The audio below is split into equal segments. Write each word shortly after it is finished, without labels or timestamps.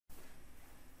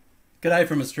G'day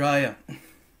from Australia.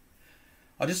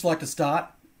 I'd just like to start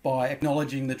by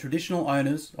acknowledging the traditional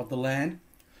owners of the land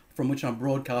from which I'm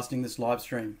broadcasting this live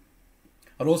stream.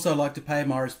 I'd also like to pay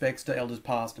my respects to elders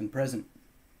past and present.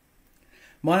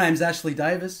 My name's Ashley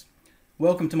Davis.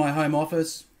 Welcome to my home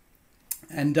office.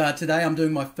 And today I'm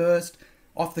doing my first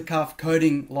off-the-cuff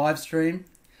coding live stream.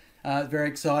 Very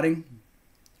exciting.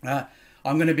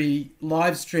 I'm going to be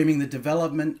live streaming the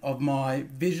development of my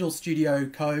Visual Studio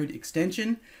Code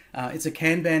extension. It's a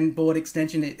Kanban board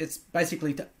extension. It's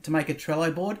basically to make a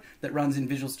Trello board that runs in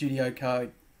Visual Studio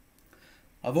Code.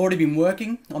 I've already been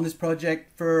working on this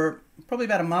project for probably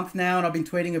about a month now, and I've been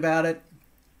tweeting about it.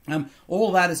 All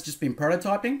of that has just been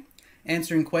prototyping,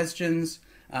 answering questions,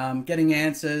 getting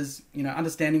answers,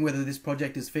 understanding whether this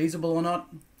project is feasible or not.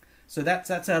 So that's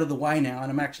out of the way now,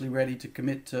 and I'm actually ready to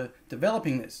commit to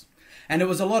developing this. And it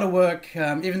was a lot of work,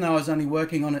 even though I was only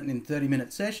working on it in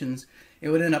 30-minute sessions, it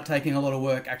would end up taking a lot of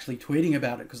work actually tweeting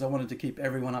about it because I wanted to keep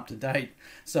everyone up to date.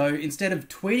 So instead of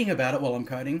tweeting about it while I'm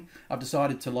coding, I've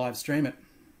decided to live stream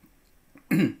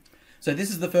it. So this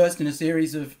is the first in a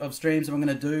series of streams that I'm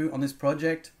going to do on this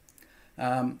project.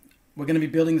 We're going to be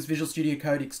building this Visual Studio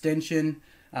Code extension.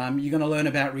 You're going to learn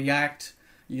about React.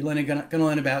 You're going to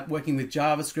learn about working with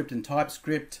JavaScript and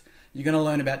TypeScript. You're going to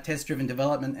learn about test-driven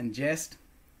development and Jest.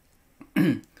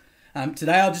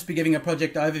 Today I'll just be giving a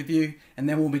project overview, and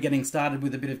then we'll be getting started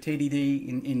with a bit of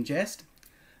TDD in Jest.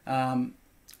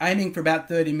 Aiming for about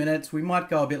 30 minutes. We might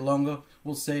go a bit longer.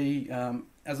 We'll see.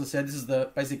 As I said, this is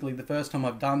basically the first time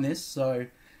I've done this, so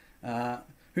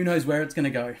who knows where it's going to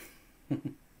go.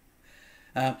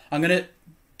 I'm going to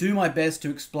do my best to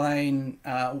explain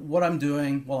what I'm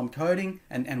doing while I'm coding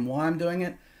and why I'm doing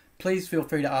it. Please feel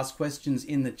free to ask questions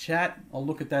in the chat. I'll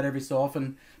look at that every so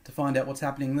often to find out what's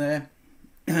happening there.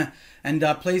 And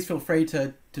please feel free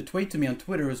to tweet to me on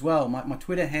Twitter as well. My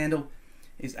Twitter handle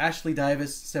is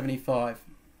ashleydavis75.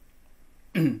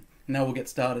 Now we'll get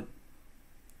started.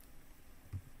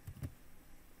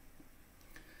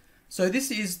 So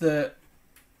this is the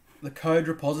code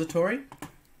repository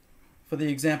for the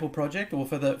example project, or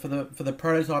for the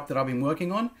prototype that I've been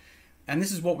working on, and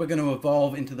this is what we're going to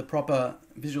evolve into the proper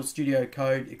Visual Studio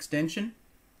Code extension.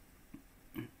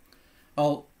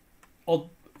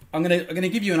 I'm going to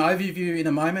give you an overview in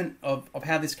a moment of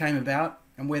how this came about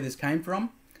and where this came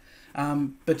from.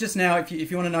 But just now, if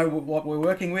you want to know what we're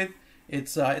working with,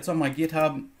 it's on my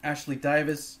GitHub, Ashley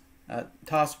Davis,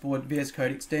 Taskboard VS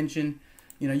Code extension.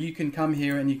 You can come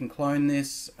here and you can clone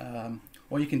this,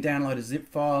 or you can download a zip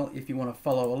file if you want to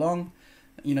follow along.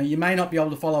 You may not be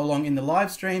able to follow along in the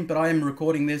live stream, but I am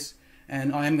recording this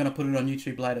and I am going to put it on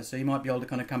YouTube later, so you might be able to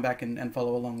kind of come back and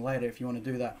follow along later if you want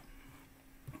to do that.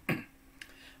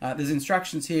 There's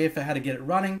instructions here for how to get it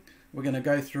running. We're going to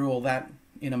go through all that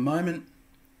in a moment.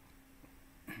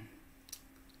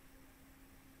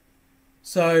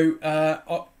 So,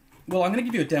 well, I'm going to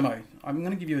give you a demo. I'm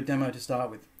going to give you a demo to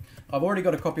start with. I've already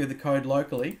got a copy of the code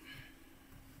locally.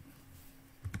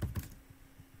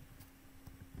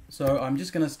 So I'm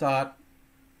just going to start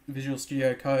Visual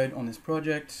Studio Code on this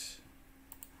project.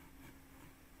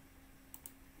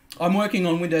 I'm working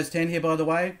on Windows 10 here, by the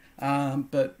way,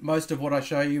 but most of what I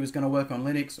show you is going to work on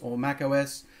Linux or Mac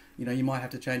OS. You might have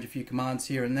to change a few commands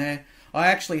here and there. I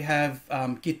actually have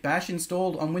Git Bash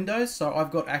installed on Windows, so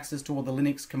I've got access to all the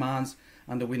Linux commands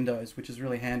under Windows, which is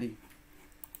really handy.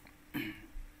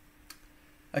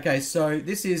 Okay, so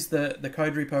this is the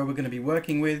code repo we're going to be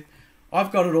working with.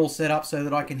 I've got it all set up so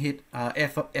that I can hit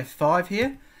F5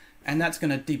 here, and that's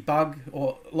going to debug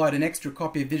or load an extra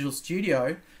copy of Visual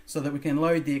Studio so that we can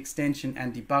load the extension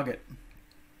and debug it.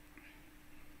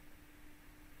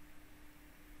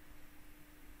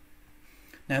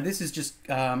 Now this is just,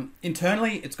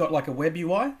 internally it's got like a web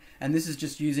UI, and this is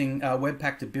just using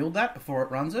Webpack to build that before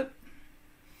it runs it.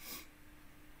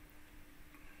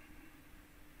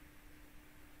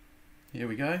 Here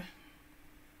we go.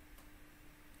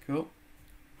 Cool.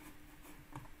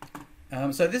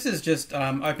 So this is just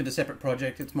opened a separate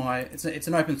project. It's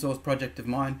an open source project of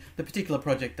mine. The particular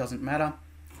project doesn't matter.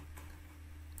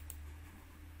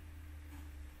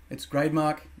 It's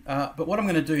Grademark. But what I'm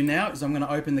going to do now is I'm going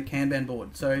to open the Kanban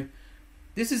board. So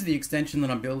this is the extension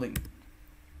that I'm building.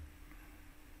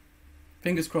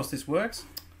 Fingers crossed this works.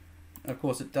 Of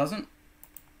course it doesn't.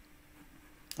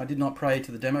 I did not pray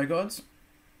to the demo gods.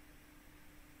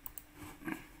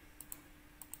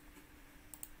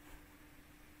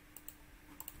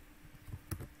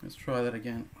 Let's try that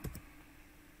again.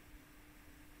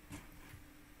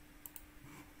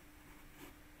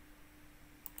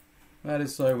 That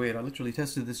is so weird. I literally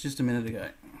tested this just a minute ago.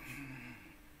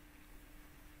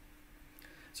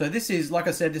 So this is, like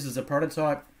I said, this is a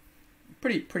prototype.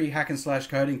 pretty hack and slash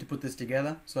coding to put this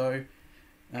together, so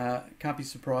can't be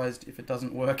surprised if it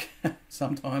doesn't work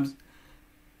sometimes.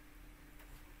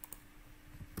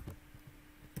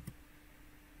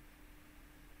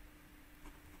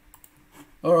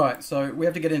 Alright, so we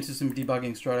have to get into some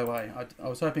debugging straight away. I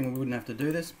was hoping we wouldn't have to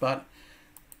do this, but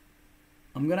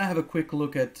I'm going to have a quick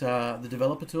look at the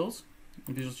developer tools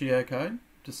in Visual Studio Code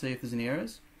to see if there's any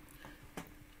errors.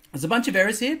 There's a bunch of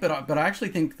errors here, but I actually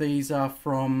think these are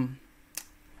from...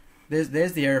 There's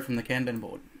the error from the Kanban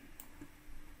board.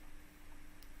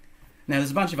 Now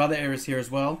there's a bunch of other errors here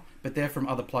as well, but they're from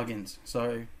other plugins,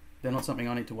 so they're not something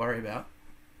I need to worry about.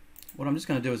 What I'm just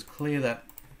going to do is clear that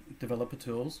developer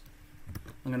tools.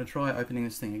 I'm going to try opening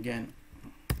this thing again.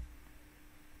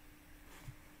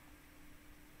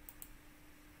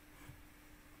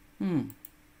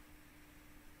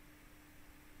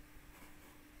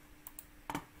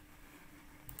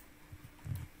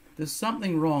 There's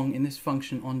something wrong in this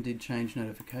function on did change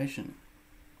notification.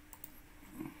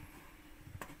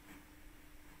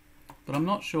 But I'm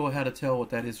not sure how to tell what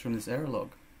that is from this error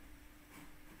log.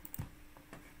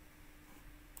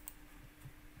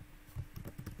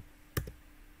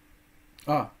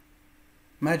 Ah,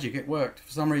 magic, it worked.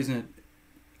 For some reason,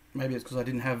 maybe it's because I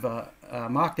didn't have a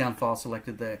markdown file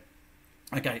selected there.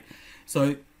 Okay,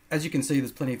 so as you can see,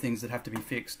 there's plenty of things that have to be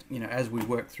fixed, you know, as we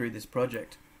work through this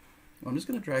project. I'm just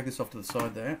going to drag this off to the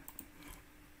side there,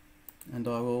 and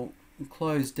I will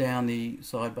close down the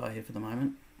sidebar here for the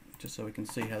moment, just so we can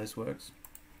see how this works.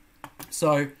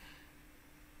 So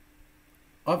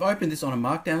I've opened this on a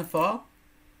markdown file.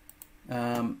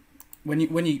 When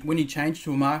you change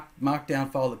to a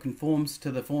markdown file that conforms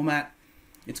to the format,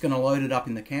 it's going to load it up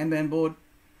in the Kanban board.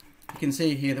 You can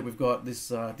see here that we've got this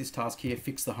this task here,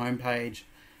 fix the home page.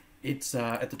 It's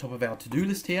at the top of our to-do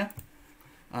list here.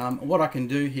 What I can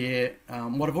do here,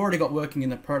 what I've already got working in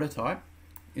the prototype,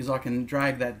 is I can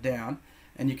drag that down,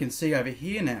 and you can see over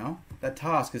here now that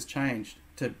task has changed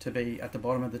to be at the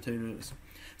bottom of the to-do list.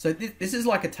 So this is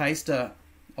like a taster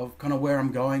of kind of where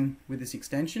I'm going with this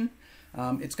extension.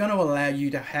 It's going to allow you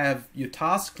to have your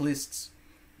task lists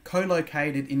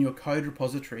co-located in your code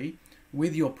repository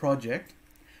with your project,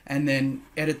 and then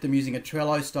edit them using a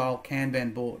Trello style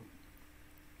Kanban board.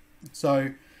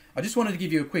 So I just wanted to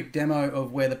give you a quick demo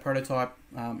of where the prototype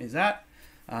is at,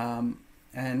 and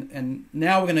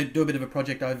now we're going to do a bit of a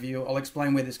project overview. I'll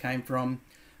explain where this came from,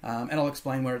 and I'll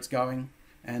explain where it's going,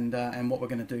 and what we're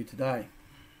going to do today.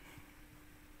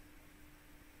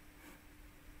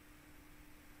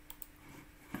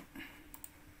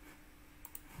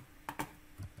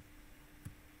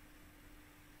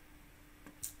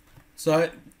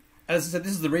 So, as I said,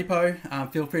 this is the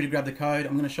repo. Feel free to grab the code.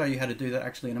 I'm going to show you how to do that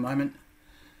actually in a moment.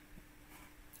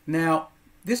 Now,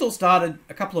 this all started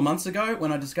a couple of months ago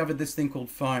when I discovered this thing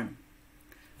called Foam.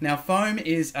 Now, Foam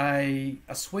is a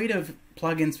suite of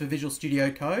plugins for Visual Studio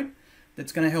Code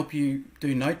that's going to help you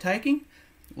do note-taking.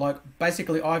 Like,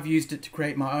 basically, I've used it to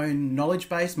create my own knowledge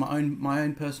base, my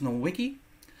own personal wiki.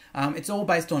 It's all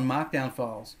based on Markdown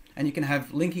files, and you can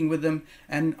have linking with them.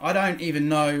 And I don't even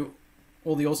know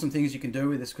all the awesome things you can do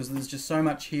with this because there's just so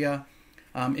much here.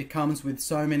 It comes with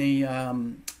so many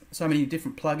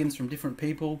different plugins from different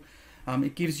people.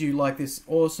 It gives you like this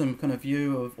awesome kind of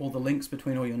view of all the links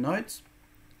between all your notes.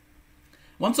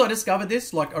 Once I discovered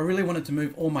this, like I really wanted to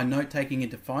move all my note taking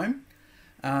into Foam,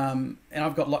 and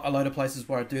I've got a load of places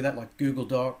where I do that, like Google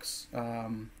Docs,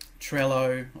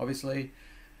 Trello, obviously,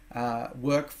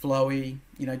 Workflowy,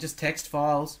 you know, just text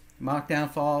files,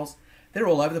 Markdown files. They're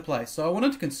all over the place. So I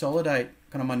wanted to consolidate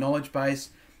kind of my knowledge base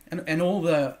and all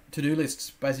the to-do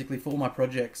lists basically for my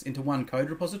projects into one code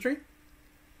repository.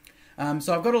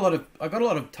 So I've got a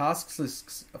lot of tasks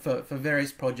lists for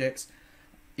various projects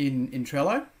in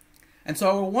Trello, and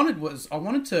so I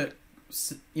wanted to,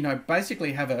 you know,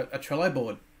 basically have a Trello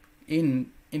board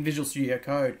in Visual Studio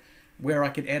Code where I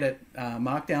could edit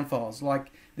Markdown files. Like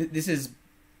this is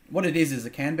what it is a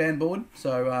Kanban board.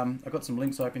 So I've got some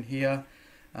links open here.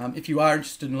 If you are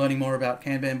interested in learning more about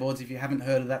Kanban boards, if you haven't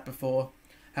heard of that before,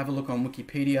 have a look on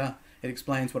Wikipedia. It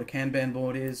explains what a Kanban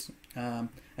board is, and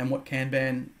what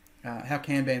Kanban, how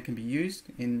Kanban can be used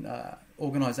in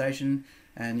organization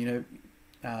and, you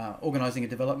know, organizing a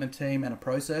development team and a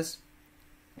process.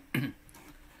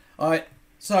 I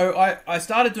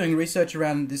started doing research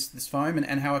around this Foam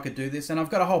and how I could do this, and I've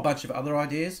got a whole bunch of other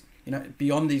ideas. You know,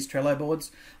 beyond these Trello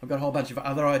boards, I've got a whole bunch of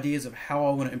other ideas of how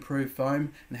I want to improve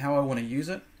Foam and how I want to use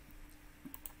it.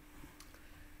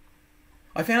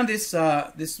 I found this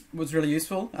this was really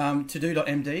useful,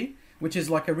 to-do.md, which is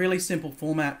like a really simple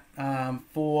format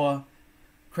for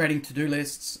creating to-do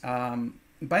lists,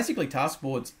 basically task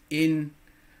boards in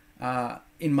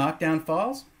in Markdown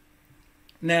files.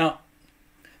 Now,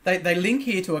 they link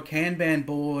here to a Kanban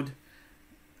board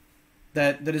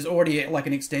that is already like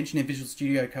an extension in Visual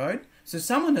Studio Code. So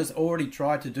someone has already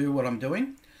tried to do what I'm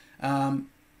doing.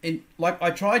 Like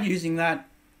I tried using that.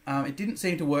 It didn't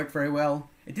seem to work very well.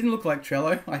 It didn't look like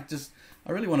Trello.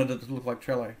 I really wanted it to look like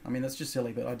Trello. I mean, that's just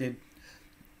silly, but I did.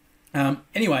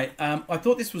 Anyway, I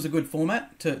thought this was a good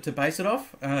format to base it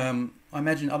off. I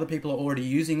imagine other people are already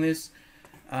using this.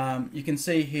 You can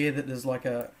see here that there's like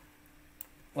a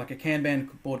Kanban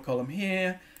board column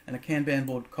here and a Kanban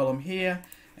board column here,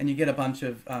 and you get a bunch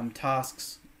of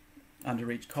tasks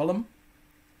under each column.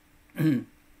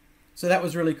 So that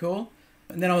was really cool.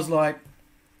 And then I was like,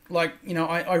 you know,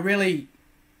 I really,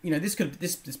 you know,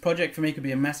 this project for me could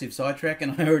be a massive sidetrack,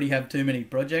 and I already have too many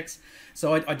projects.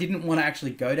 So I didn't want to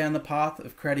actually go down the path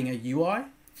of creating a UI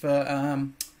for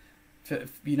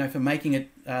making it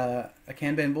a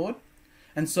Kanban board.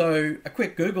 And so a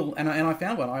quick Google, and I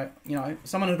found one.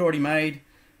 Someone had already made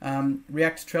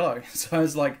React Trello. So I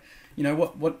was like, you know,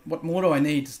 what more do I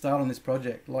need to start on this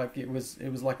project? Like it was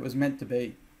like it was meant to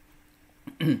be.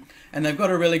 And they've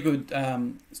got a really good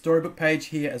storybook page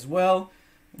here as well,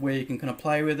 where you can kind of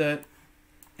play with it,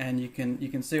 and you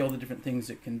can see all the different things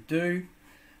it can do.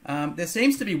 There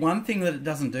seems to be one thing that it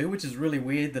doesn't do, which is really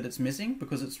weird that it's missing,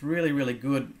 because it's really, really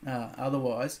good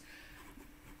otherwise.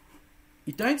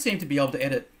 You don't seem to be able to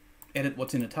edit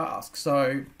what's in a task.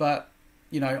 So, but,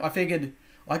 you know, I figured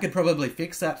I could probably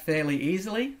fix that fairly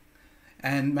easily,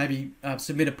 and maybe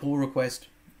submit a pull request,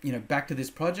 you know, back to this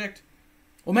project.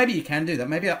 Or maybe you can do that.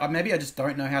 Maybe I just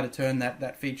don't know how to turn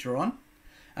that feature on.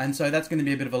 And so that's going to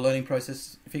be a bit of a learning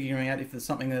process, figuring out if there's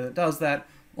something that does that,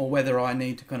 or whether I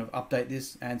need to kind of update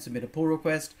this and submit a pull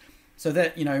request. So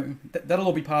that, you know, that'll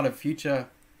all be part of future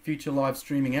live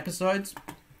streaming episodes.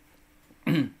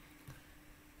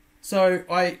 So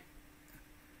I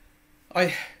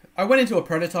went into a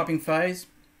prototyping phase.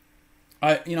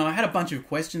 I had a bunch of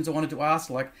questions I wanted to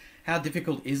ask, like how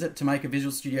difficult is it to make a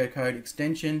Visual Studio Code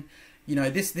extension? You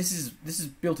know, this is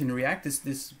built in React.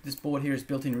 This board here is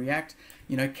built in React.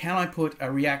 You know, can I put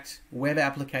a React web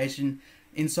application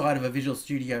inside of a Visual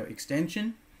Studio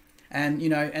extension? And you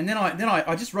know, and then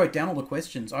I just wrote down all the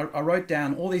questions. I wrote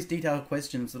down all these detailed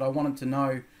questions that I wanted to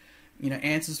know, you know,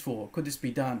 answers for. Could this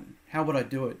be done? How would I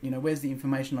do it? You know, where's the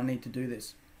information I need to do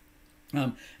this?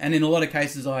 And in a lot of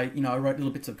cases, I wrote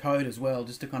little bits of code as well,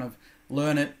 just to kind of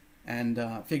learn it and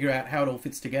figure out how it all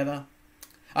fits together.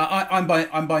 I'm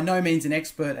by no means an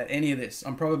expert at any of this.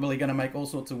 I'm probably going to make all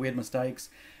sorts of weird mistakes,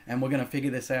 and we're going to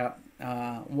figure this out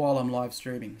while I'm live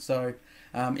streaming. So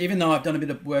even though I've done a bit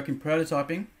of work in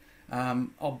prototyping,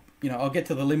 I'll get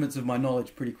to the limits of my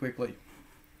knowledge pretty quickly.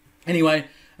 Anyway,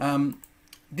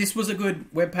 this was a good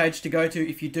web page to go to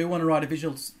if you do want to write a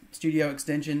Visual Studio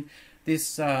extension.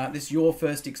 This Your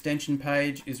First Extension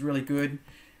page is really good.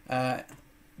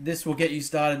 This will get you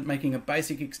started making a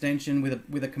basic extension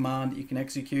with a command that you can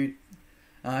execute.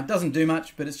 It doesn't do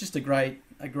much, but it's just a great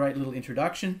little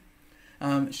introduction.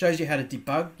 It shows you how to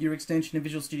debug your extension in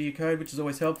Visual Studio Code, which is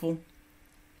always helpful.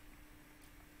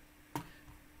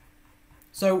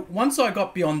 So once I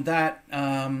got beyond that,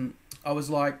 I was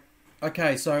like,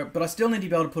 okay, but I still need to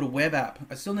be able to put a web app.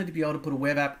 I still need to be able to put a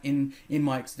web app in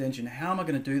my extension. How am I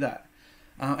going to do that?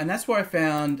 And that's where I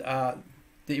found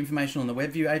the information on the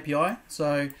WebView API.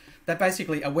 So that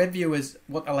basically, a WebView is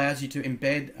what allows you to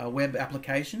embed a web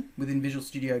application within Visual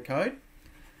Studio Code.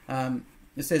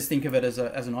 It says think of it as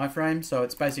an iframe, so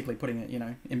it's basically putting it, you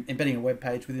know, embedding a web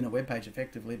page within a web page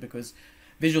effectively, because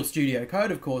Visual Studio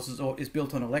Code, of course, is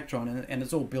built on Electron, and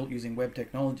it's all built using web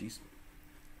technologies.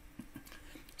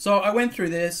 So I went through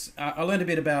this. I learned a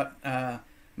bit about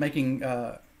making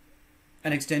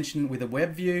an extension with a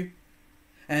web view,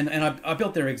 and I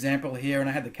built their example here, and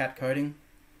I had the cat coding.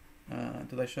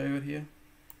 Do they show you it here?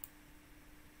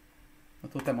 I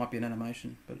thought that might be an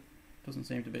animation, but it doesn't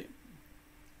seem to be.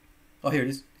 Oh, here it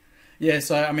is. Yeah,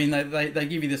 so I mean, they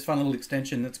give you this fun little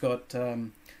extension that's got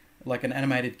like an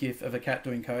animated GIF of a cat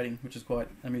doing coding, which is quite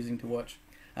amusing to watch.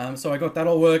 So I got that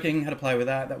all working, had to play with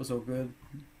that. That was all good.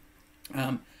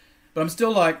 But I'm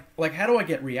still like how do I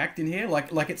get React in here?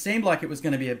 Like it seemed like it was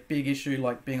going to be a big issue,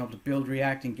 like being able to build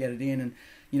React and get it in, and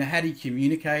you know, how do you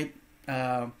communicate?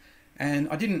 And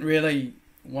I didn't really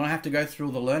want to have to go through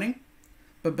all the learning,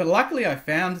 but luckily I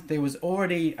found there was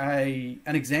already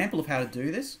an example of how to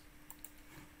do this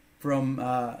from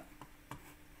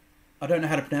I don't know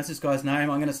how to pronounce this guy's name.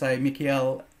 I'm going to say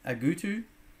Mikhail Agutu.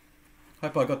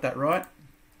 Hope I got that right.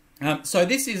 So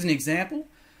this is an example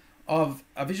of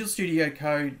a Visual Studio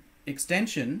Code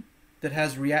extension that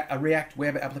has a React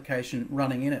web application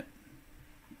running in it.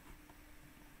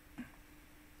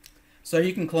 So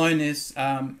you can clone this.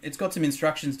 It's got some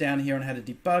instructions down here on how to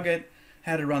debug it,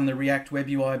 how to run the React Web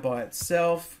UI by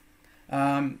itself.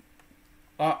 This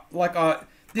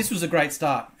was a great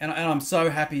start, and I'm so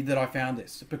happy that I found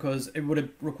this, because it would have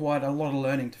required a lot of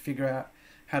learning to figure out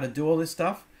how to do all this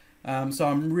stuff. So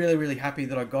I'm really, really happy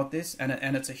that I got this,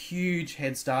 and it's a huge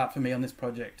head start for me on this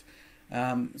project.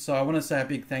 So I want to say a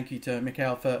big thank you to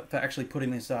Mikhail for actually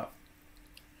putting this up.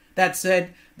 That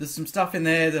said, there's some stuff in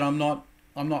there that I'm not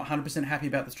 100% happy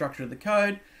about the structure of the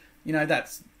code. You know,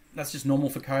 that's just normal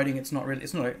for coding. It's not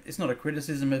a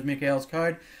criticism of Mikhail's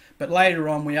code. But later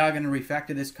on, we are going to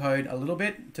refactor this code a little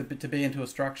bit to be into a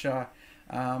structure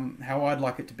how I'd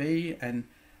like it to be, and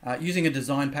using a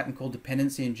design pattern called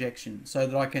dependency injection, so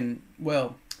that I can,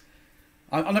 well,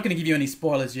 I'm not going to give you any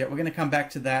spoilers yet. We're going to come back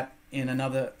to that in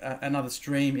another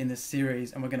stream in this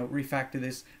series, and we're going to refactor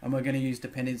this, and we're going to use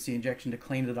dependency injection to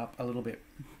clean it up a little bit.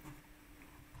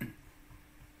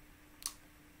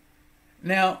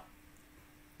 Now,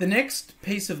 the next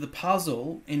piece of the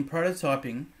puzzle in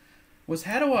prototyping was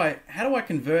how do I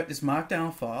convert this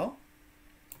markdown file?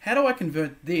 How do I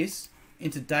convert this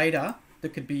into data that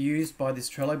could be used by this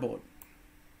Trello board?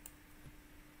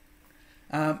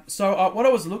 What I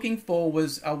was looking for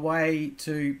was a way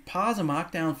to parse a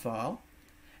markdown file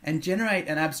and generate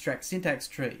an abstract syntax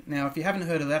tree. Now, if you haven't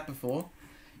heard of that before,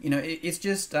 you know, it's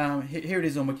just here it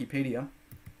is on Wikipedia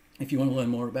if you want to learn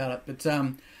more about it. But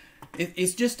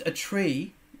it's just a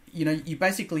tree. You know, you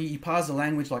parse a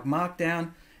language like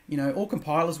Markdown. You know, all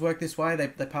compilers work this way.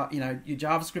 You know, your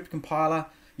JavaScript compiler,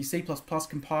 your C++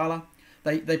 compiler,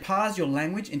 they parse your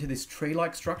language into this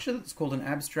tree-like structure that's called an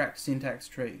abstract syntax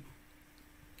tree.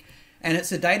 And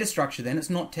it's a data structure then. It's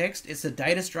not text, it's a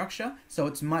data structure, so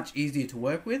it's much easier to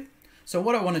work with. So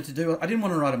what I wanted to do, I didn't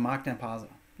want to write a Markdown parser.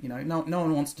 You know, no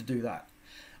one wants to do that.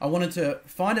 I wanted to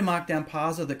find a Markdown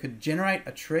parser that could generate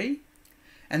a tree,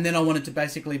 and then I wanted to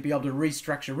basically be able to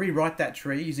rewrite that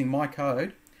tree using my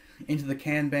code into the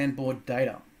Kanban board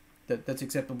data that's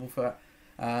acceptable for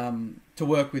to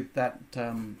work with that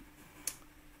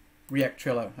React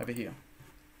Trello over here.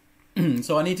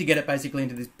 So I need to get it basically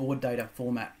into this board data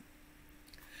format.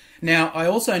 Now I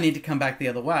also need to come back the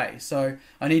other way. So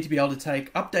I need to be able to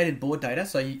take updated board data.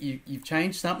 So you've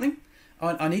changed something.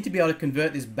 I need to be able to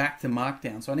convert this back to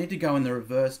Markdown. So I need to go in the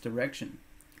reverse direction.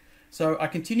 So I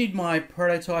continued my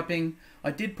prototyping.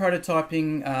 I did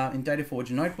prototyping in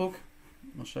DataForge Notebook.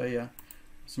 I'll show you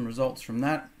some results from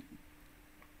that.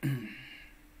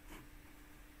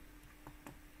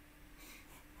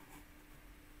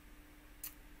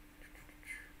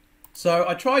 So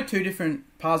I tried two different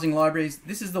parsing libraries.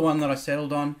 This is the one that I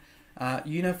settled on,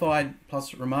 Unified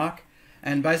plus Remark.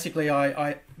 And basically,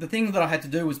 the thing that I had to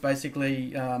do was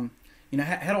basically, you know,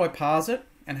 how do I parse it,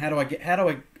 and how do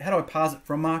I parse it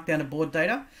from Markdown to board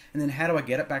data, and then how do I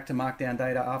get it back to Markdown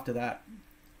data after that?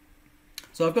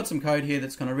 So I've got some code here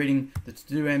that's kind of reading the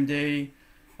to-do MD.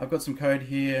 I've got some code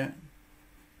here.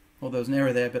 Well, there was an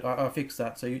error there, but I fixed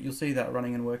that. So you'll see that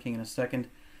running and working in a second.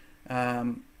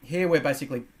 Here we're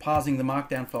basically parsing the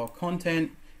Markdown file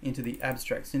content into the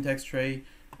abstract syntax tree,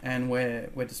 and we're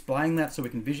displaying that so we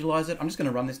can visualize it. I'm just going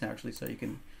to run this now actually, so we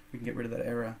can get rid of that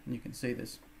error and you can see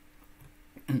this.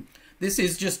 This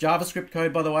is just JavaScript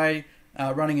code, by the way,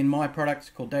 running in my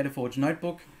product called DataForge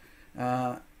Notebook.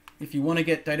 If you want to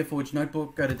get DataForge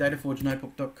Notebook, go to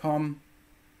dataforgenotebook.com.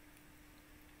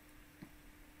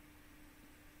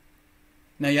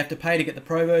 Now you have to pay to get the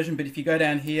pro version, but if you go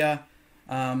down here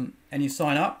and you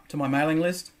sign up to my mailing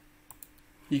list,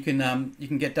 you can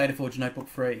get DataForge Notebook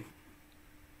free.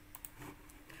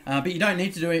 But you don't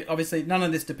need to do it. Obviously, none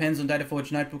of this depends on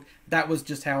DataForge Notebook. That was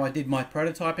just how I did my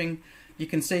prototyping. You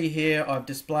can see here I've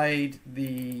displayed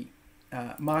the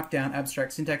Markdown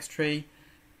abstract syntax tree,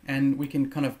 and we can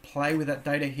kind of play with that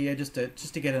data here just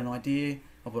to get an idea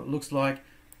of what it looks like.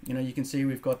 You know, you can see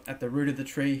we've got at the root of the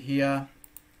tree here,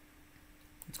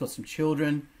 it's got some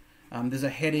children. There's a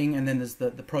heading, and then there's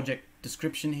the project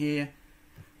description here.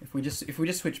 If we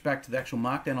just switch back to the actual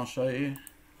Markdown, I'll show you.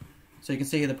 So you can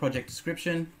see here the project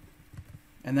description,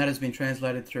 and that has been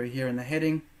translated through here in the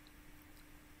heading.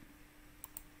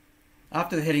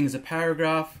 After the heading is a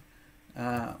paragraph.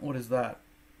 What is that?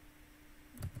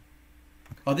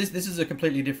 Oh, this is a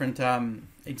completely different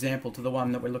example to the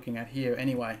one that we're looking at here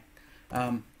anyway.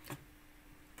 But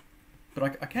I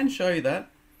can show you that.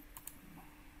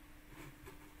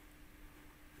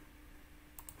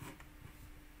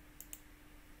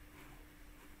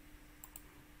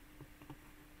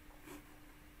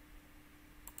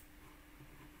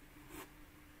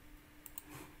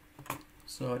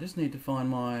 So I just need to find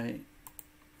my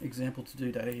example to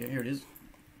do data here. Here it is.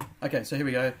 Okay, so here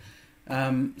we go.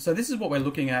 So this is what we're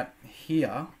looking at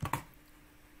here.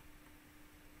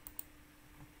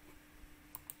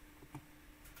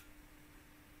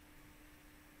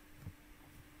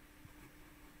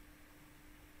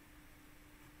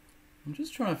 I'm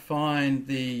just trying to find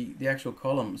the actual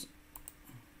columns.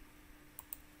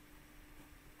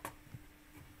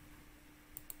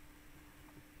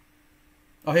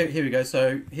 Oh, here we go.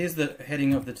 So here's the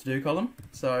heading of the to-do column.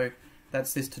 So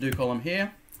that's this to-do column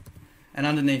here, and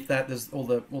underneath that there's all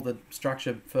the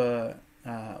structure for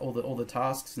all the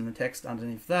tasks and the text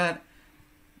underneath that.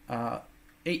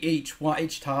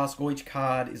 Each task or each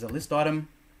card is a list item.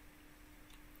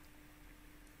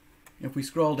 If we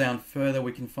scroll down further,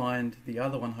 we can find the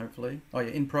other one, hopefully. Oh yeah,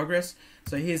 in progress.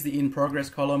 So here's the in progress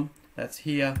column. That's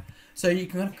here. So you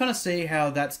can kind of see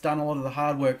how that's done a lot of the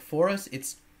hard work for us.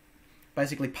 It's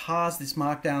basically parsed this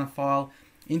markdown file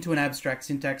into an abstract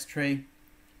syntax tree,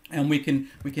 and we can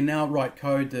now write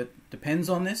code that depends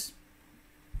on this.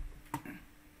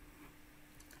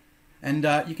 And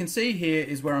you can see here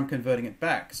is where I'm converting it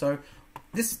back. So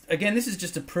this is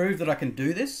just to prove that I can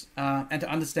do this and to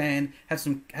understand, have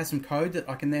some code that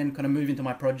I can then kind of move into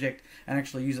my project and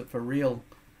actually use it for real.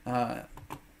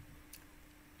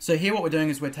 So here what we're doing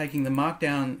is we're taking the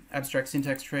markdown abstract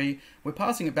syntax tree, we're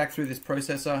passing it back through this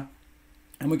processor,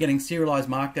 and we're getting serialized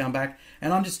markdown back,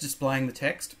 and I'm just displaying the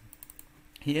text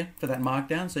here for that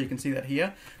markdown, so you can see that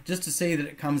here, just to see that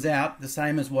it comes out the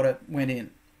same as what it went in.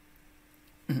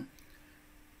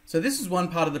 So this is one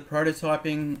part of the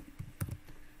prototyping.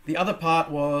 The other part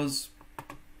was,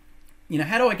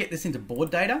 how do I get this into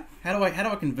board data? How do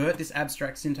I convert this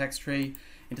abstract syntax tree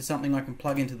into something I can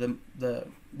plug into the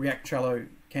React Trello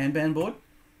Kanban board?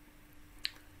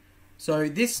 So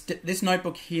this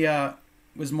notebook here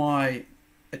was my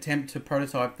attempt to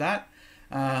prototype that,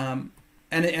 and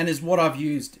is what I've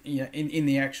used in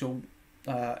the actual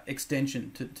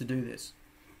extension to do this.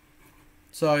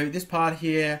 So this part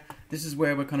here, this is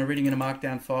where we're kind of reading in a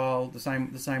markdown file, the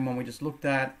same one we just looked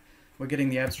at. We're getting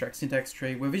the abstract syntax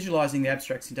tree. We're visualizing the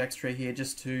abstract syntax tree here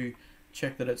just to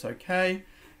check that it's okay.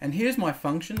 And here's my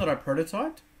function that I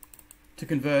prototyped to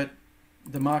convert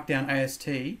the markdown AST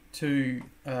to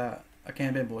a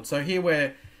Kanban board. So here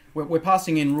we're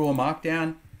passing in raw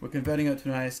markdown, we're converting it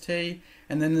to an AST,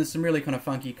 and then there's some really kind of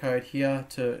funky code here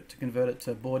to convert it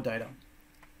to board data.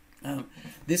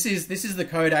 This is the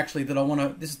code actually that I want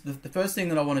to. This is the first thing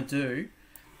that I want to do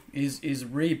is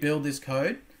rebuild this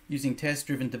code using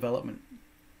test-driven development.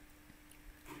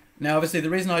 Now, obviously, the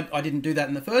reason I didn't do that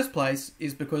in the first place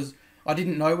is because I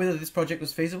didn't know whether this project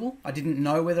was feasible. I didn't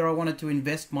know whether I wanted to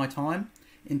invest my time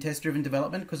in test-driven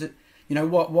development, because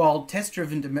while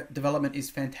test-driven development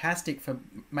is fantastic for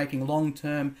making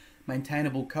long-term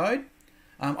maintainable code,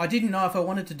 I didn't know if I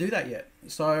wanted to do that yet.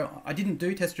 So I didn't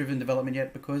do test-driven development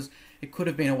yet because it could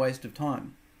have been a waste of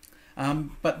time.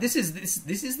 But this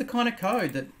is the kind of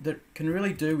code that can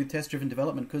really do with test-driven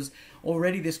development, because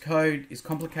already this code is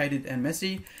complicated and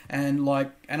messy, and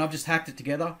I've just hacked it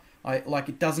together.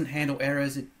 It doesn't handle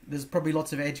errors. There's probably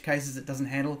lots of edge cases it doesn't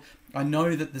handle. I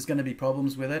know that there's going to be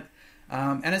problems with it,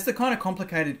 and it's the kind of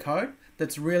complicated code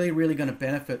that's really going to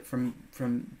benefit from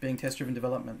being test-driven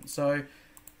development. So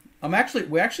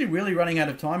we're actually really running out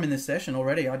of time in this session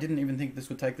already. I didn't even think this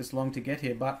would take this long to get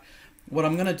here, but what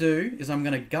I'm going to do is I'm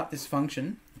going to gut this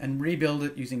function and rebuild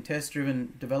it using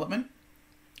test-driven development.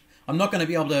 I'm not going to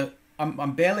be able to.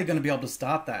 I'm barely going to be able to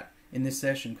start that in this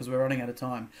session because we're running out of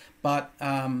time. But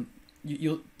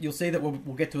you'll see that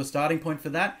we'll get to a starting point for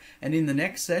that, and in the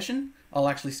next session I'll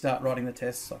actually start writing the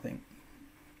tests, I think.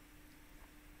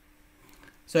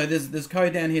 So there's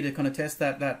code down here to kind of test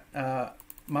that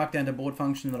markdown to board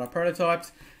function that I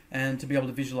prototyped, and to be able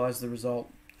to visualize the result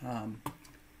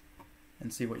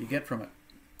and see what you get from it.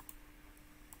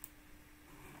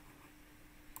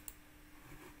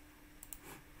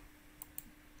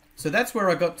 So that's where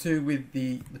I got to with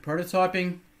the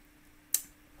prototyping.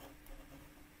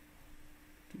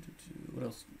 What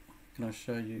else can I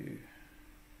show you?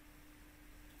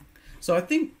 So I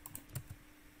think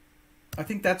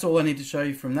that's all I need to show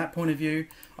you from that point of view.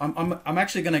 I'm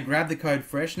actually going to grab the code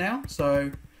fresh now.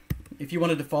 So if you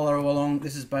wanted to follow along,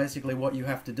 this is basically what you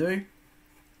have to do.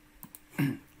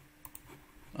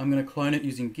 I'm going to clone it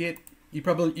using Git. You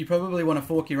probably want to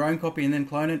fork your own copy and then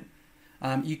clone it.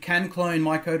 You can clone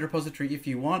my code repository if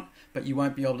you want, but you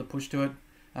won't be able to push to it.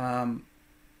 I'm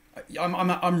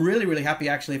really happy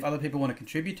actually if other people want to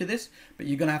contribute to this, but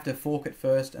you're going to have to fork it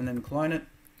first and then clone it.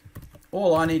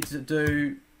 All I need to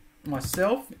do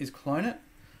myself is clone it.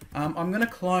 I'm going to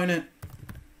clone it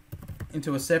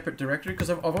into a separate directory because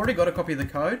I've already got a copy of the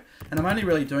code, and I'm only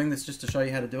really doing this just to show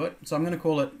you how to do it. So I'm going to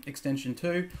call it extension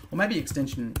 2, or maybe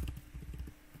extension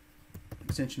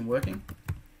working.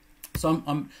 So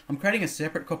I'm creating a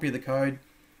separate copy of the code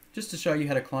just to show you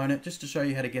how to clone it, just to show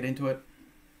you how to get into it.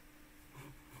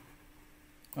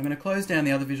 I'm going to close down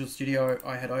the other Visual Studio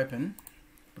I had open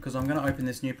because I'm going to open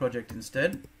this new project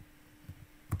instead.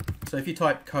 So if you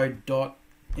type code dot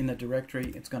in the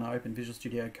directory, it's going to open Visual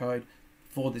Studio Code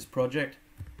for this project.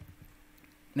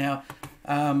 Now,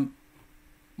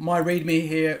 my README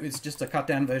here is just a cut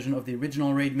down version of the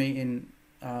original README in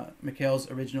Mikhail's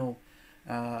original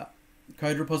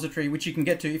code repository, which you can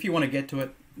get to if you want to get to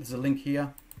it. There's a link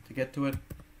here to get to it.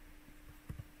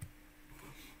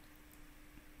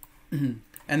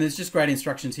 And there's just great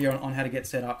instructions here on how to get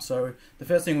set up. So the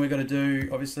first thing we've got to do,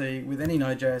 obviously, with any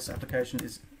Node.js application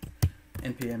is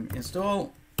npm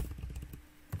install.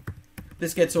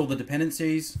 This gets all the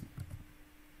dependencies.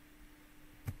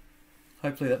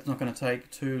 Hopefully that's not going to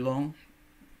take too long.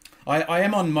 I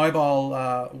am on mobile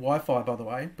Wi-Fi, by the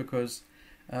way, because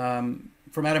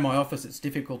from out of my office it's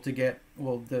difficult to get,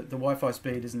 well, the Wi-Fi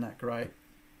speed isn't that great.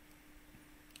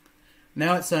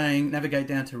 Now it's saying navigate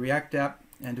down to React app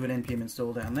and do an npm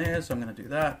install down there, so I'm going to do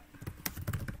that.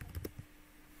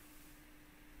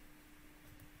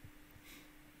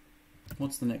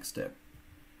 What's the next step?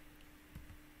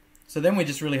 So then we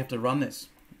just really have to run this.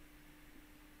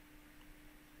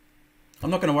 I'm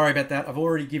not going to worry about that. I've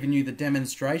already given you the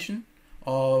demonstration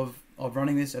of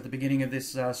running this at the beginning of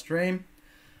this stream.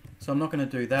 So I'm not going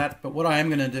to do that. But what I am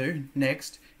going to do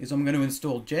next is I'm going to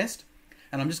install Jest.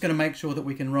 And I'm just going to make sure that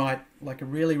we can write like a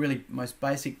really, really most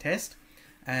basic test,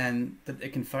 and that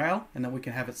it can fail and that we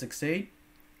can have it succeed.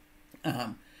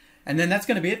 And then that's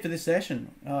going to be it for this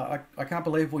session. I can't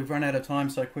believe we've run out of time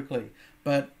so quickly.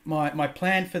 But my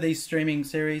plan for these streaming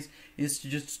series is to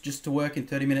just to work in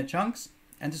 30-minute chunks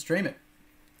and to stream it.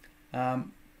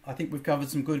 I think we've covered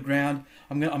some good ground.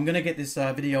 I'm going to get this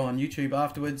video on YouTube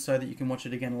afterwards so that you can watch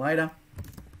it again later.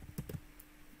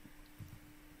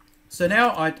 So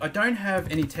now I don't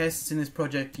have any tests in this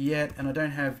project yet, and I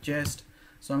don't have Jest,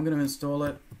 so I'm going to install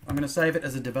it. I'm going to save it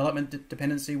as a development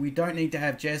dependency. We don't need to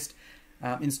have Jest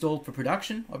installed for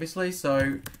production, obviously,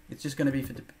 so it's just going to be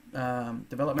for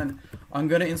development. I'm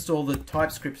going to install the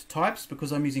TypeScript types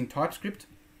because I'm using TypeScript.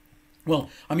 Well,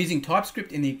 I'm using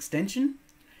TypeScript in the extension.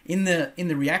 In the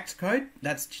React code,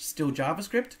 that's still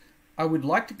JavaScript. I would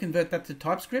like to convert that to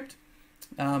TypeScript.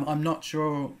 I'm not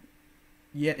sure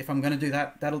yet if I'm going to do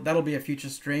that. That'll be a future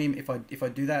stream if I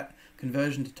do that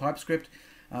conversion to TypeScript.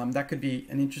 That could be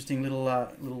an interesting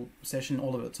little session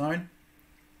all of its own.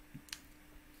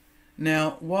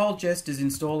 Now, while Jest is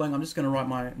installing, I'm just going to write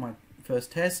my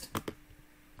first test.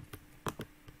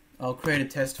 I'll create a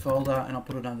test folder and I'll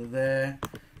put it under there.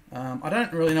 I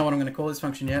don't really know what I'm going to call this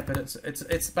function yet, but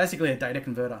it's basically a data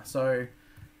converter. So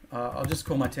I'll just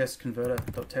call my test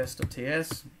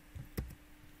converter.test.ts.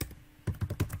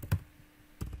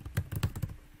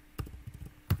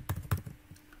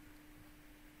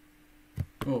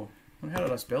 Oh, how did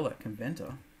I spell that?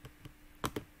 Converter.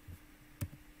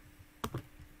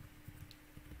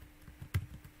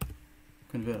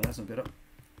 Converter, that's not better.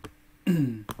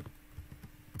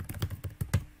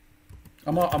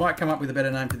 I might come up with a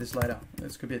better name for this later.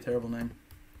 This could be a terrible name.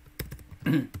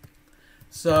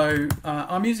 So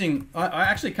I'm using. I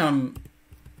actually come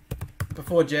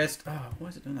before Jest. Oh, why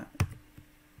is it doing that?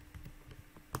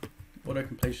 Auto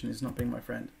completion is not being my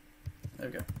friend. There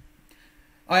we go.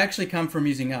 I actually come from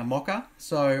using Mocha.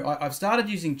 So I've started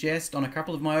using Jest on a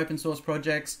couple of my open source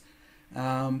projects,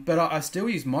 but I still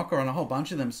use Mocha on a whole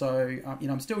bunch of them. So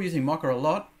I'm still using Mocha a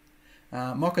lot.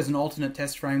 Mocha is an alternate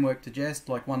test framework to Jest,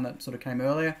 like one that sort of came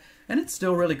earlier, and it's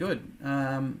still really good.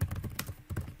 I'm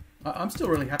still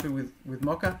really happy with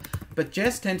Mocha, but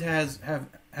Jest tends to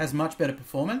has much better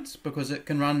performance because it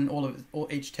can run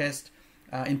each test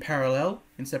in parallel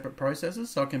in separate processes,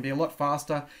 so it can be a lot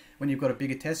faster when you've got a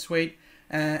bigger test suite.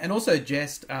 And also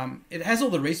Jest, it has all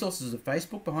the resources of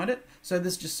Facebook behind it, so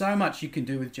there's just so much you can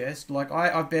do with Jest. Like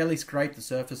I've barely scraped the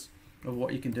surface of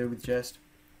what you can do with Jest.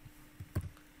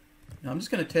 Now I'm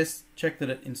just going to check that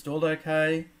it installed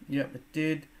okay. Yep, it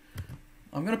did.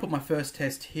 I'm going to put my first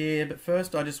test here, but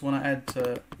first I just want to add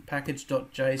to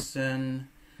package.json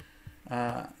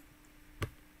a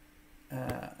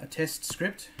test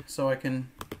script, so I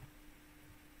can.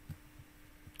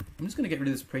 I'm just going to get rid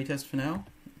of this pretest for now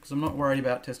because I'm not worried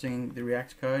about testing the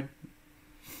React code.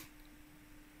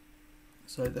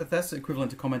 So that's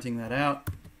equivalent to commenting that out.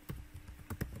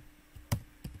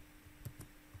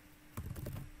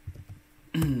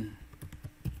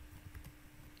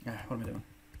 What am I doing?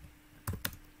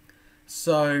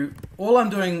 So all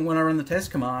I'm doing when I run the test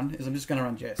command is I'm just going to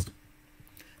run Jest.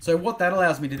 So what that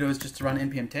allows me to do is just to run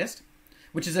npm test,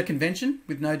 which is a convention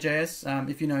with Node.js.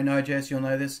 If you know Node.js, you'll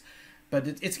know this. But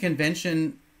it's a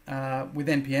convention with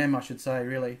npm, I should say,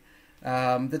 really,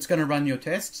 that's going to run your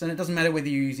tests. And it doesn't matter whether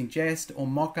you're using Jest or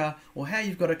Mocha or how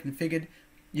you've got it configured.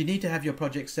 You need to have your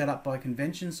project set up by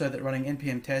convention so that running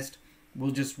npm test will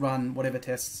just run whatever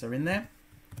tests are in there.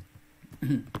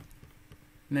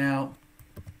 Now,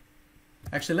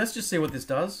 actually, let's just see what this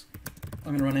does.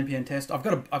 I'm going to run npm test. I've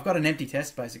got an empty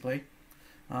test basically.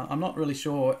 I'm not really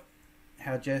sure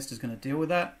how Jest is going to deal with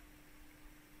that.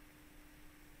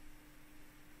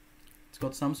 It's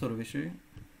got some sort of issue.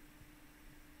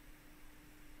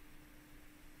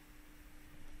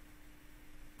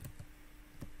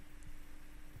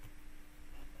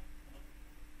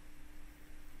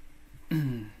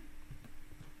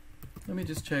 Let me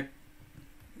just check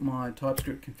my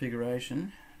TypeScript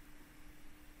configuration.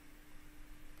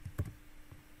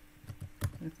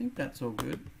 I think that's all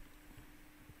good.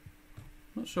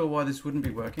 Not sure why this wouldn't be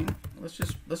working. Let's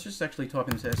just actually type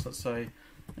in the test. Let's say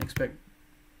expect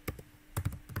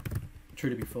true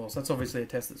to be false. That's obviously a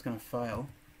test that's going to fail.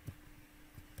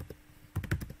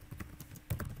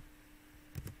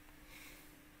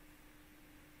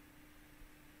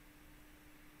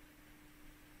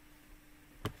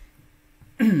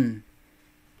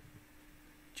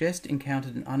 Jest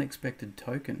encountered an unexpected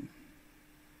token.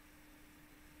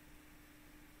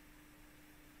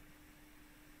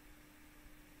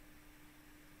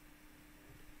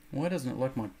 Why doesn't it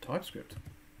like my TypeScript?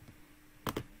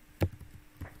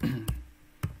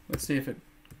 Let's see if it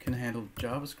can handle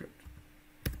JavaScript.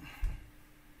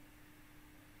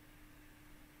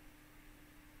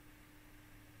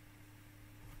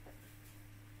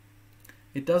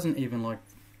 It doesn't even like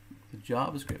the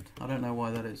JavaScript. I don't know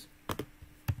why that is.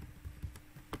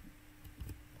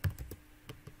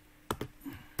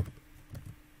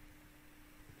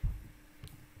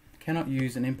 Cannot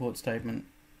use an import statement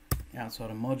outside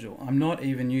a module. I'm not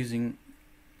even using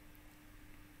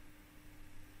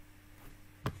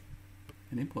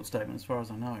an import statement as far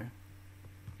as I know.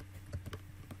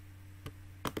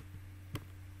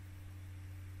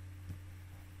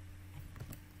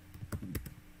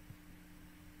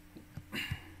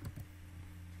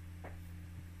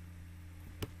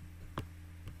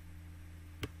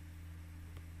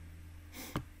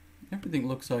 Everything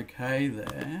looks okay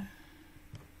there.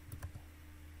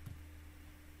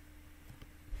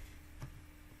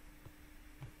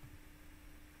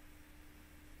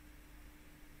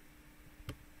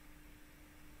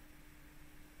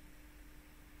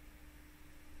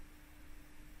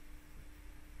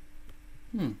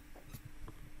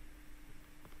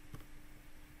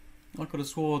 I could have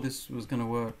swore this was going to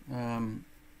work. Have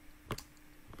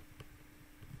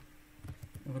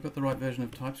I got the right version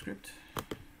of TypeScript?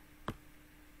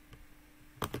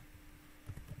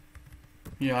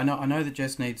 Yeah, I know that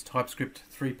Jest needs TypeScript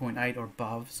 3.8 or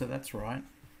above, so that's right.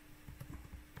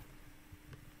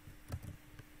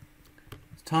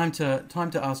 It's time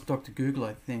to ask Dr. Google,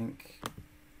 I think.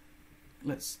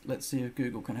 Let's see if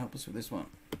Google can help us with this one.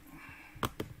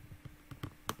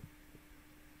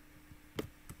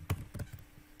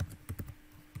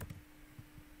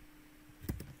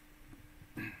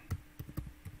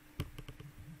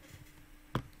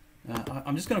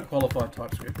 I'm just going to qualify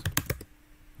TypeScript.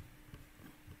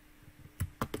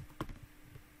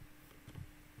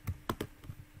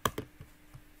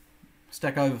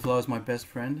 Stack Overflow is my best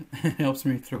friend. It helps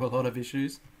me through a lot of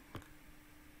issues.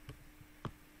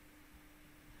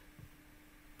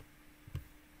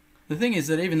 The thing is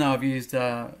that even though I've used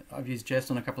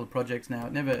Jest on a couple of projects now,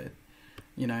 it never,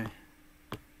 it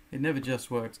never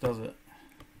just works, does it?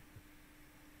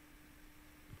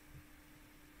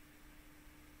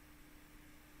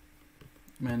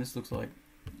 Man, this looks like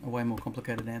a way more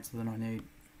complicated answer than I need.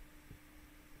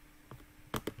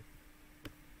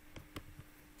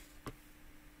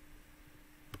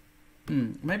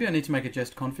 Maybe I need to make a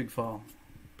Jest config file.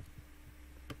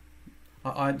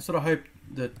 I sort of hope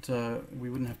that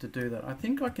we wouldn't have to do that. I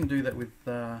think I can do that with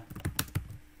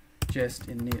Jest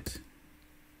init.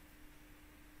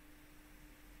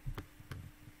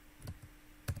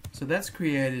 So that's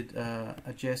created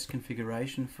a Jest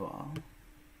configuration file.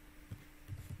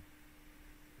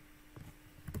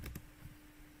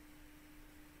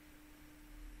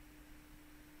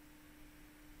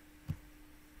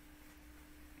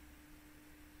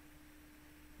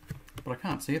 But I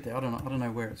can't see it there. I don't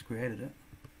know where it's created it.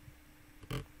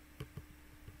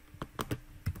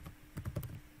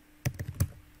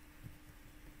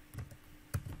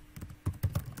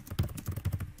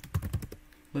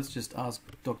 let's just ask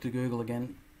Dr. Google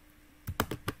again.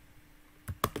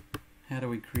 How do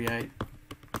we create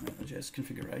a Jest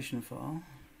configuration file?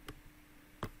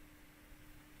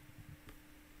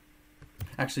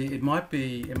 Actually, it might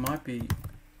be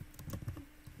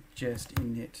Jest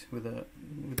init with a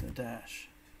dash.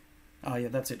 Oh yeah,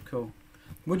 that's it. Cool.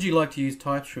 Would you like to use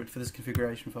TypeScript for this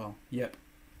configuration file? Yep.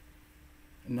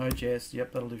 No Jest.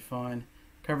 Yep, that'll do fine.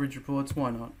 Coverage reports.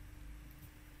 Why not?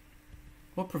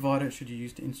 What provider should you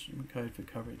use to instrument code for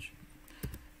coverage?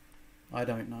 I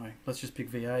don't know. Let's just pick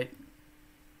V8.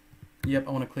 Yep,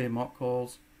 I want to clear mock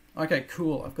calls. Okay,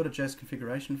 cool. I've got a Jest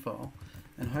configuration file,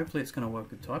 and hopefully it's going to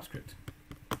work with TypeScript.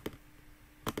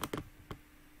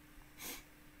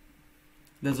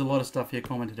 There's a lot of stuff here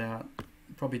commented out.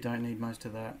 Probably don't need most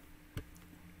of that.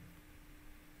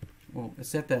 Well,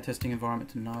 set that testing environment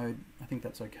to Node. I think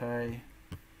that's okay.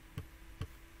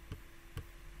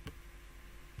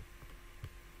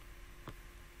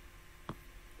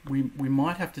 We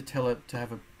might have to tell it to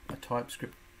have a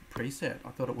TypeScript preset. I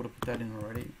thought it would have put that in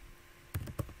already.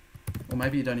 Or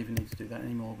maybe you don't even need to do that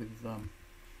anymore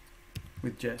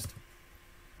with Jest.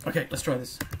 Okay, let's try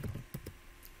this.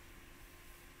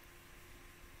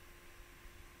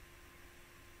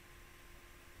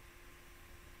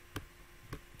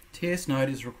 TS Node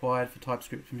is required for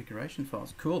TypeScript configuration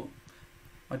files. Cool.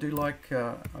 I do like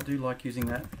using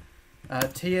that.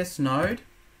 TS Node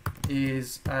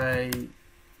is a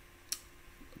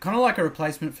kind of like a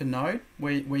replacement for Node,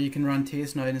 where you can run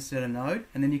TS Node instead of Node,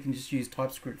 and then you can just use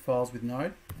TypeScript files with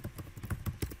Node.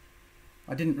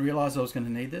 I didn't realize I was going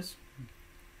to need this.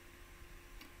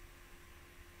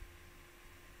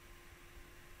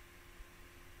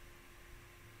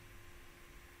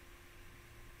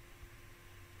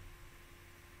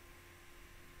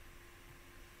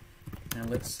 Now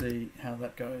let's see how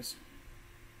that goes.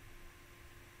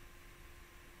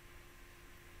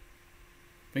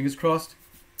 Fingers crossed.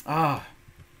 Ah,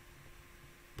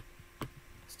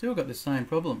 still got the same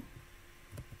problem.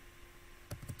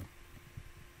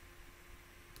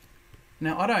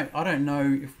 Now I don't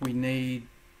know if we need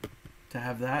to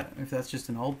have that, if that's just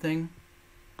an old thing.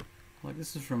 Like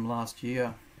this is from last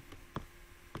year.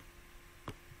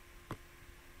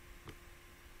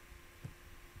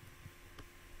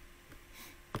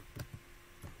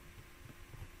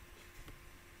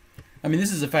 I mean,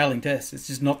 this is a failing test. It's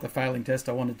just not the failing test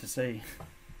I wanted to see.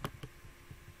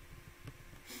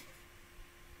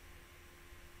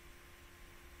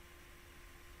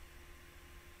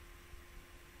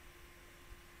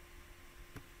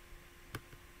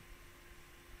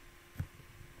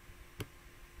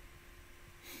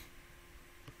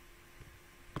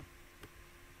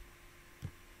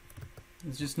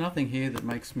 There's just nothing here that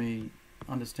makes me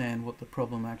understand what the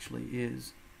problem actually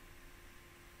is.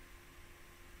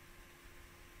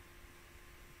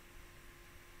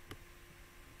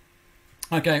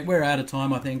 Okay, we're out of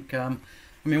time, I think. I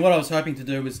mean, what I was hoping to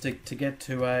do was to get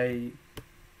to a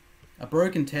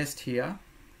broken test here,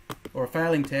 or a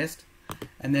failing test,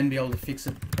 and then be able to fix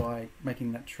it by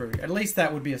making that true. At least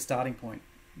that would be a starting point.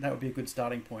 That would be a good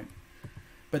starting point.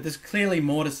 But there's clearly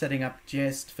more to setting up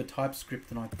Jest for TypeScript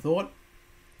than I thought.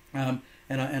 And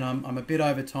I'm a bit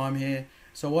over time here.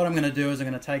 So what I'm going to do is I'm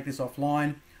going to take this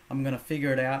offline. I'm going to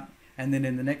figure it out. And then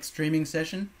in the next streaming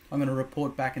session, I'm going to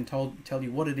report back and tell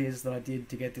you what it is that I did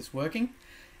to get this working.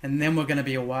 And then we're going to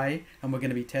be away and we're going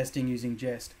to be testing using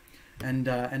Jest. And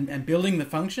building the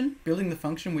function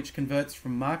which converts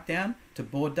from Markdown to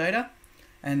board data,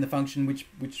 and the function which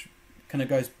kind of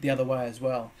goes the other way as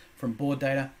well, from board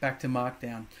data back to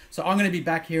Markdown. So I'm going to be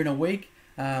back here in a week,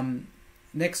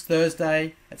 next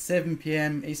Thursday at 7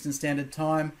 PM Eastern Standard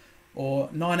Time, or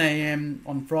 9 AM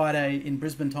on Friday in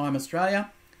Brisbane time,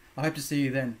 Australia. I hope to see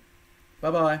you then.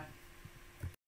 Bye-bye.